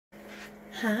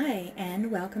Hi, and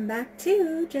welcome back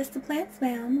to Just the Plants,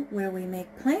 Ma'am, where we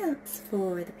make plants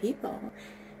for the people.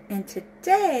 And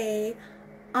today,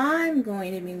 I'm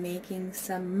going to be making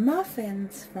some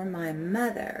muffins for my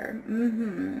mother,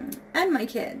 and my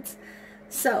kids.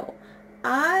 So,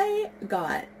 I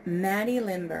got Maddie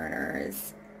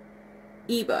Lindberner's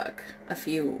ebook a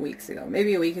few weeks ago,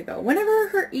 maybe a week ago, whenever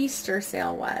her Easter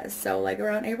sale was, so like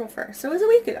around April 1st, so it was a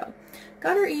week ago.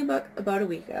 Got her ebook about a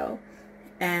week ago.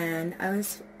 And I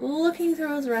was looking through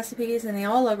those recipes and they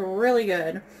all look really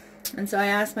good. And so I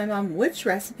asked my mom, which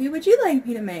recipe would you like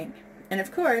me to make? And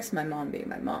of course, my mom being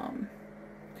my mom,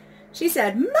 she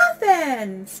said,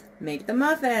 muffins! Make the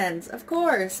muffins! Of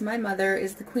course, my mother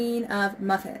is the queen of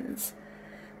muffins.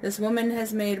 This woman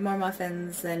has made more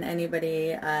muffins than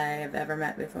anybody I've ever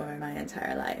met before in my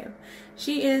entire life.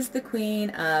 She is the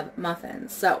queen of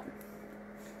muffins. So,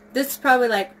 this is probably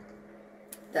like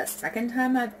the second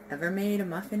time I've ever made a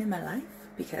muffin in my life,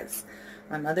 because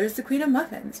my mother's the queen of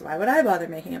muffins. Why would I bother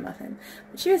making a muffin?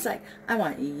 But she was like, I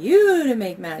want you to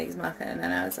make Maddie's muffin.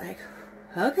 And I was like,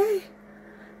 okay,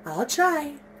 I'll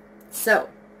try. So,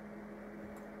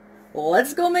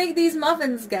 let's go make these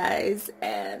muffins, guys.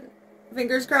 And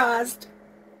fingers crossed,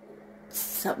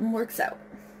 something works out.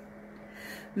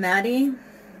 Maddie,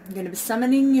 I'm going to be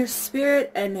summoning your spirit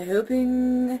and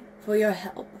hoping for your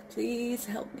help. Please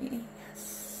help me.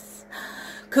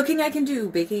 Cooking I can do,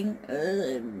 baking,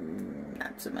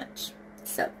 not so much.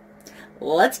 So,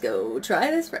 let's go try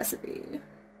this recipe.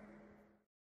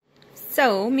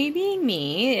 So, me being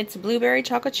me, it's blueberry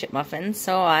chocolate chip muffins,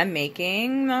 so I'm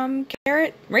making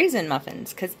carrot raisin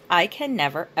muffins, because I can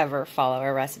never ever follow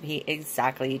a recipe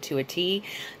exactly to a T.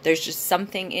 There's just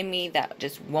something in me that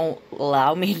just won't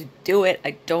allow me to do it.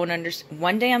 I don't understand.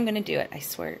 One day I'm going to do it, I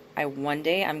swear. One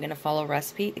day I'm going to follow a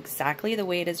recipe exactly the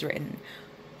way it is written.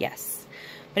 Yes.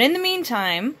 But in the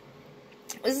meantime,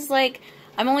 this is like,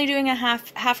 I'm only doing a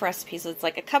half recipe, so it's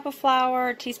like a cup of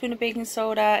flour, a teaspoon of baking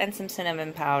soda, and some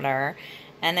cinnamon powder.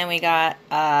 And then we got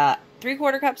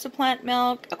 3/4 cups of plant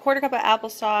milk, a 1/4 cup of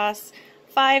applesauce,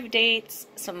 5 dates,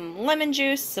 some lemon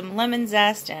juice, some lemon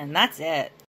zest, and that's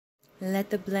it. Let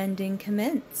the blending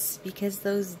commence, because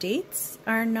those dates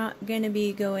are not going to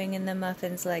be going in the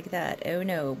muffins like that. Oh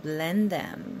no, blend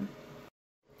them.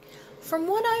 From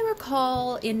what I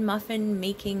recall in muffin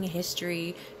making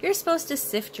history, you're supposed to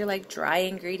sift your dry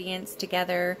ingredients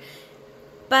together,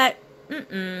 but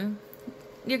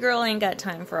your girl ain't got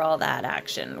time for all that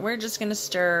action. We're just gonna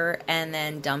stir and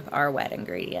then dump our wet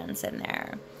ingredients in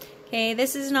there. Okay,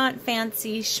 this is not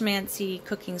fancy schmancy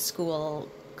cooking school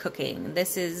cooking.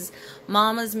 This is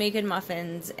mama's making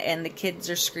muffins and the kids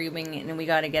are screaming and we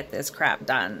gotta get this crap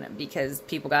done because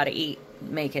people gotta eat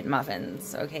making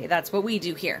muffins. Okay, that's what we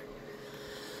do here.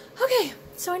 Okay,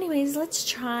 so anyways, let's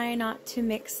try not to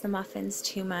mix the muffins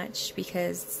too much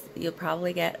because you'll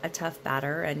probably get a tough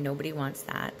batter and nobody wants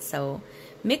that. So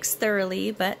mix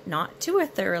thoroughly, but not too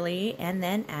thoroughly, and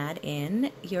then add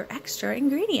in your extra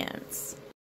ingredients.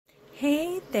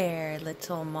 Hey there,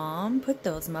 little mom, put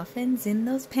those muffins in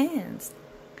those pans.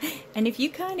 And if you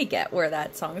kind of get where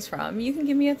that song's from, you can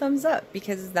give me a thumbs up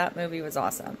because that movie was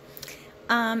awesome.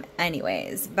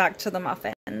 Anyways, back to the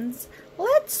muffins.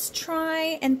 Let's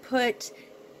try and put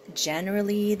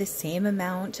generally the same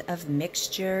amount of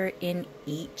mixture in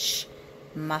each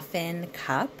muffin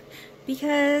cup,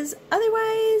 because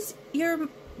otherwise you're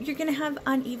gonna have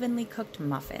unevenly cooked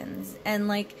muffins, and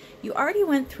you already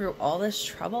went through all this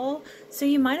trouble, so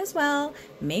you might as well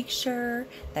make sure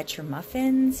that your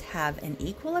muffins have an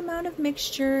equal amount of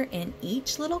mixture in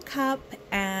each little cup,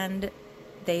 and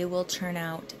they will turn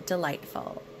out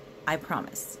delightful. I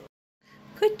promise.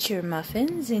 Put your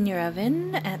muffins in your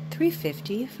oven at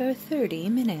 350 for 30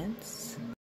 minutes.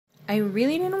 I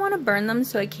really didn't want to burn them,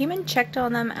 so I came and checked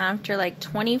on them after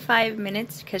 25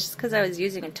 minutes because I was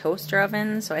using a toaster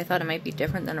oven, so I thought it might be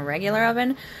different than a regular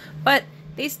oven. But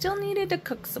they still needed to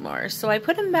cook some more, so I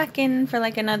put them back in for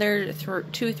another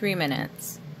 2-3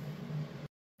 minutes.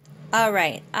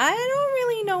 Alright, I don't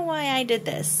really know why I did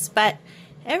this, but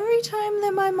every time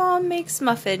that my mom makes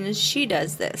muffins, she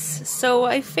does this. So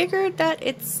I figured that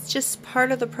it's just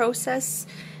part of the process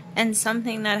and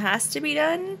something that has to be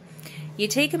done. You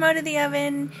take them out of the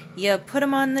oven, you put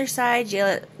them on their side,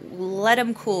 you let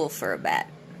them cool for a bit.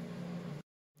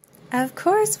 Of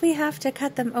course, we have to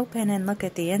cut them open and look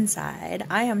at the inside.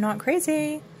 I am not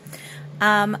crazy.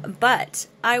 But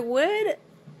I would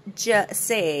just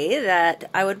say that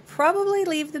I would probably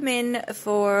leave them in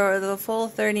for the full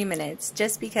 30 minutes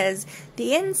just because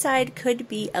the inside could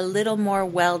be a little more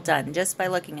well done just by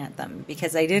looking at them,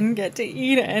 because I didn't get to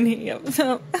eat any of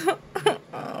them.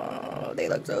 Oh, they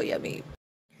look so yummy.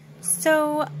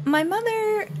 So my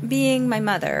mother, being my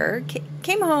mother,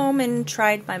 came home and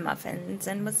tried my muffins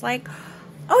and was like,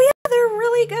 oh yeah, they're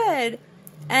really good.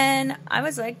 And I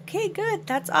was like, okay, good,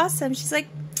 that's awesome. She's like,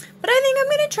 but I think I'm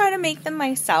going to try to make them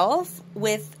myself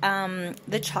with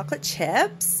the chocolate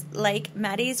chips, like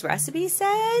Maddie's recipe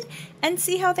said, and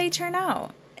see how they turn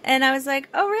out. And I was like,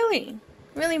 oh, really?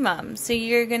 Really, Mom? So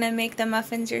you're going to make the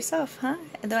muffins yourself, huh?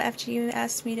 After you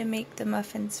asked me to make the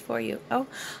muffins for you. Oh,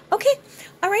 okay.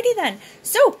 Alrighty then.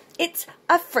 So it's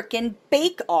a frickin'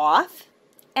 bake-off,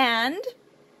 and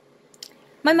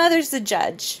my mother's the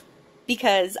judge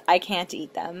because I can't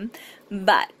eat them.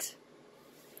 But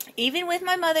even with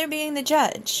my mother being the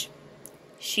judge,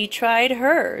 she tried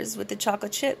hers with the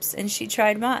chocolate chips, and she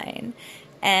tried mine.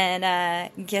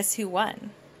 And guess who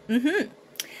won?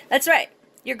 That's right.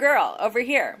 Your girl over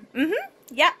here.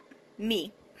 Yeah,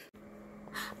 me.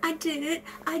 I did it.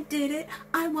 I did it.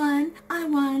 I won. I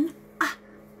won. Ah.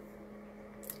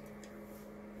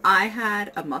 I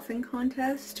had a muffin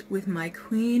contest with my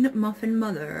queen muffin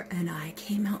mother, and I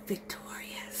came out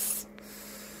victorious.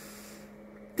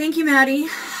 Thank you, Maddie,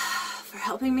 for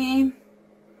helping me.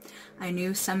 I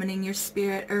knew summoning your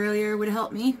spirit earlier would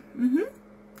help me.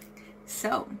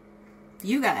 So,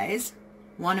 you guys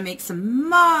want to make some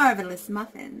marvelous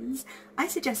muffins, I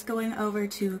suggest going over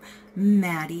to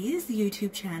Maddie's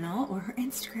YouTube channel or her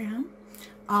Instagram.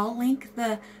 I'll link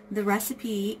the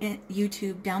recipe in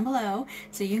YouTube down below,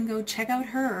 so you can go check out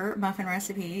her muffin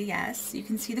recipe. Yes, you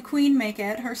can see the queen make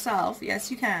it herself. Yes,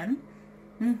 you can.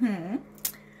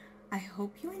 I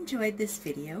hope you enjoyed this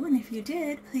video, and if you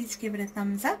did, please give it a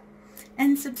thumbs up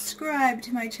and subscribe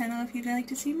to my channel if you'd like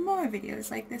to see more videos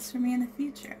like this from me in the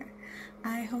future.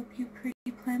 I hope you pretty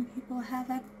plant people have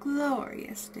a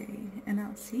glorious day, and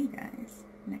I'll see you guys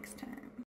next time.